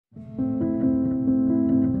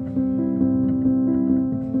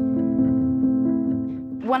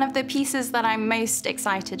One of the pieces that I'm most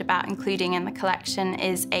excited about including in the collection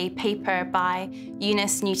is a paper by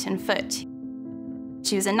Eunice Newton Foote.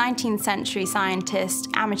 She was a 19th century scientist,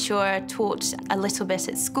 amateur, taught a little bit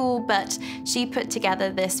at school, but she put together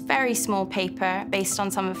this very small paper based on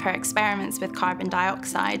some of her experiments with carbon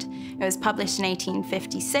dioxide. It was published in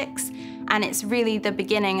 1856, and it's really the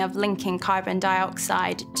beginning of linking carbon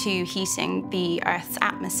dioxide to heating the Earth's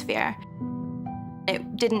atmosphere.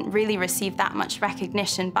 It didn't really receive that much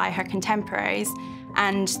recognition by her contemporaries,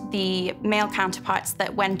 and the male counterparts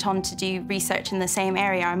that went on to do research in the same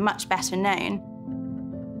area are much better known.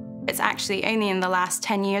 It's actually only in the last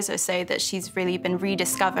 10 years or so that she's really been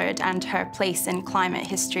rediscovered, and her place in climate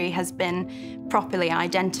history has been properly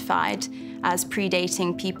identified as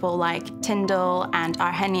predating people like Tyndall and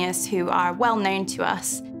Arrhenius, who are well known to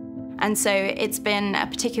us. And so it's been a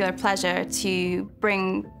particular pleasure to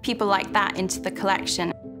bring people like that into the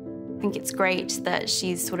collection. I think it's great that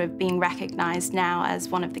she's sort of being recognized now as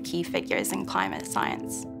one of the key figures in climate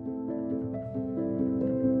science.